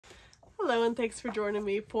Hello and thanks for joining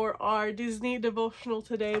me for our Disney devotional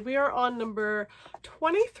today. We are on number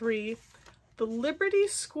 23, the Liberty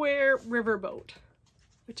Square Riverboat,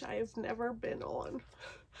 which I have never been on.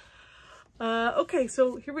 Okay,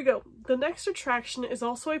 so here we go. The next attraction is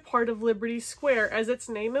also a part of Liberty Square, as its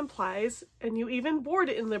name implies, and you even board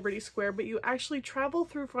it in Liberty Square, but you actually travel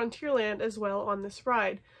through Frontierland as well on this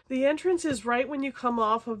ride. The entrance is right when you come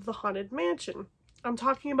off of the Haunted Mansion. I'm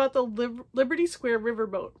talking about the Liberty Square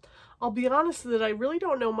Riverboat. I'll be honest that I really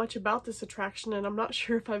don't know much about this attraction, and I'm not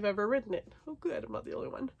sure if I've ever ridden it. Oh good, I'm not the only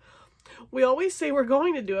one. We always say we're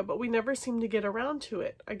going to do it, but we never seem to get around to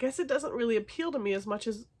it. I guess it doesn't really appeal to me as much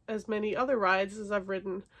as many other rides as I've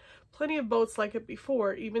ridden. Plenty of boats like it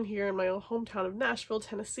before, even here in my own hometown of Nashville,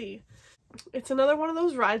 Tennessee. It's another one of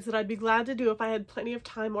those rides that I'd be glad to do if I had plenty of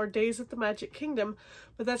time or days at the Magic Kingdom,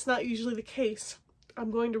 but that's not usually the case. I'm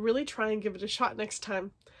going to really try and give it a shot next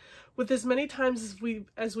time. With as many times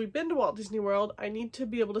as we've been to Walt Disney World, I need to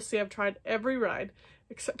be able to say I've tried every ride,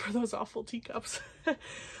 except for those awful teacups.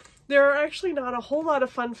 There are actually not a whole lot of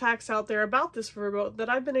fun facts out there about this riverboat that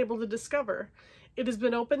I've been able to discover. It has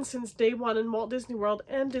been open since day 1 in Walt Disney World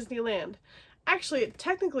and Disneyland. Actually, it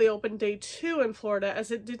technically opened day 2 in Florida, as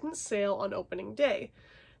it didn't sail on opening day.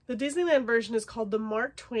 The Disneyland version is called the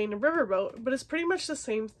Mark Twain Riverboat, but it's pretty much the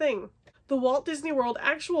same thing. The Walt Disney World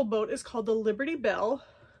actual boat is called the Liberty Belle.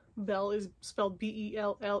 Belle is spelled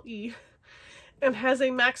B-E-L-L-E, and has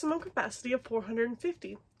a maximum capacity of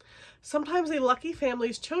 450. Sometimes a lucky family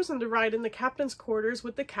is chosen to ride in the captain's quarters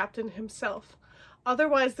with the captain himself.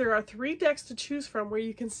 Otherwise, there are 3 decks to choose from where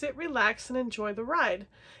you can sit, relax, and enjoy the ride.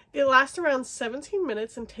 It lasts around 17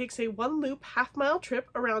 minutes and takes a 1-loop half-mile trip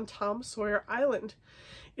around Tom Sawyer Island.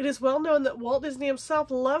 It is well known that Walt Disney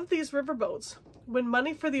himself loved these riverboats. When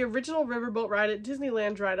money for the original riverboat ride at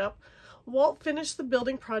Disneyland dried up, Walt finished the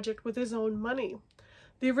building project with his own money.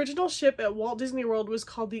 The original ship at Walt Disney World was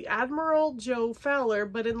called the Admiral Joe Fowler,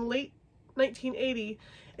 but in late 1980,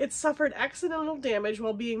 it suffered accidental damage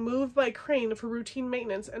while being moved by crane for routine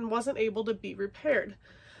maintenance and wasn't able to be repaired.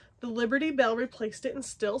 The Liberty Belle replaced it and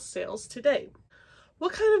still sails today.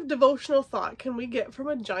 What kind of devotional thought can we get from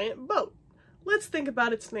a giant boat? Let's think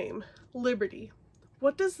about its name, Liberty.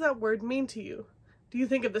 What does that word mean to you? Do you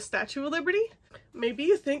think of the Statue of Liberty? Maybe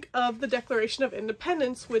you think of the Declaration of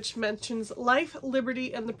Independence, which mentions life,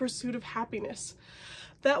 liberty, and the pursuit of happiness.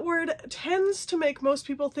 That word tends to make most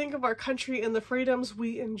people think of our country and the freedoms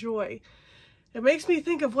we enjoy. It makes me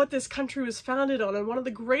think of what this country was founded on and one of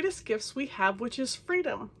the greatest gifts we have, which is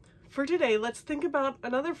freedom. For today, let's think about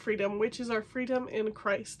another freedom, which is our freedom in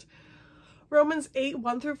Christ. Romans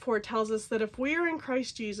 8:1-4 tells us that if we are in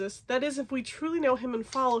Christ Jesus, that is, if we truly know him and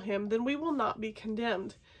follow him, then we will not be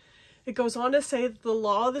condemned. It goes on to say that the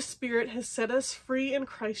law of the Spirit has set us free in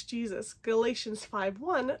Christ Jesus. Galatians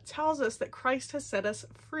 5:1 tells us that Christ has set us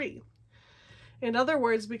free. In other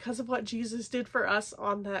words, because of what Jesus did for us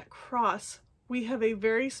on that cross, we have a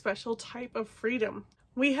very special type of freedom.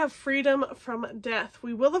 We have freedom from death.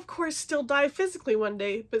 We will, of course, still die physically one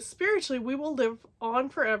day, but spiritually we will live on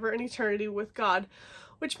forever in eternity with God,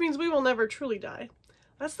 which means we will never truly die.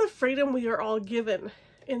 That's the freedom we are all given.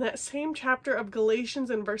 In that same chapter of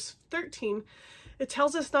Galatians in verse 13, it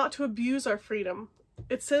tells us not to abuse our freedom.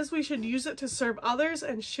 It says we should use it to serve others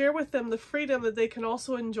and share with them the freedom that they can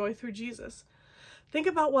also enjoy through Jesus. Think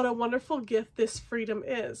about what a wonderful gift this freedom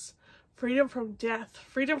is. Freedom from death,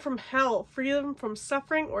 freedom from hell, freedom from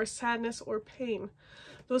suffering or sadness or pain.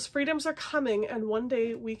 Those freedoms are coming, and one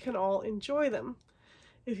day we can all enjoy them.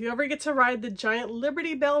 If you ever get to ride the giant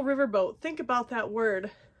Liberty Belle riverboat, think about that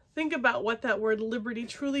word. Think about what that word liberty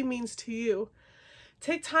truly means to you.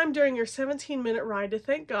 Take time during your 17-minute ride to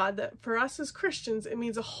thank God that for us as Christians, it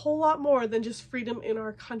means a whole lot more than just freedom in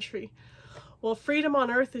our country. While freedom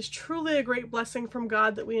on earth is truly a great blessing from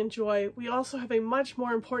God that we enjoy, we also have a much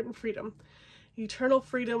more important freedom, eternal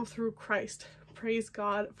freedom through Christ. Praise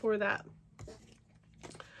God for that.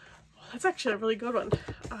 Well, that's actually a really good one,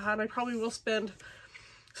 and I probably will spend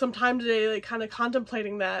some time today kind of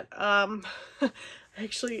contemplating that.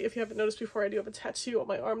 Actually, if you haven't noticed before, I do have a tattoo on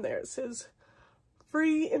my arm there. It says,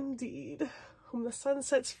 "Free indeed. Whom the sun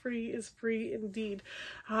sets free is free indeed."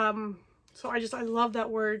 So I love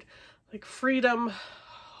that word. Like freedom,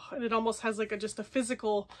 and it almost has like just a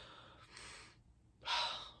physical,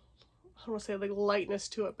 I don't want to say like lightness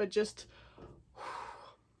to it, but just,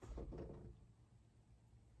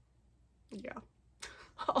 yeah.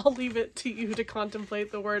 I'll leave it to you to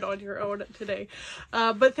contemplate the word on your own today.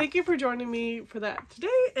 But thank you for joining me for that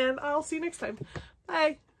today, and I'll see you next time.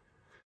 Bye.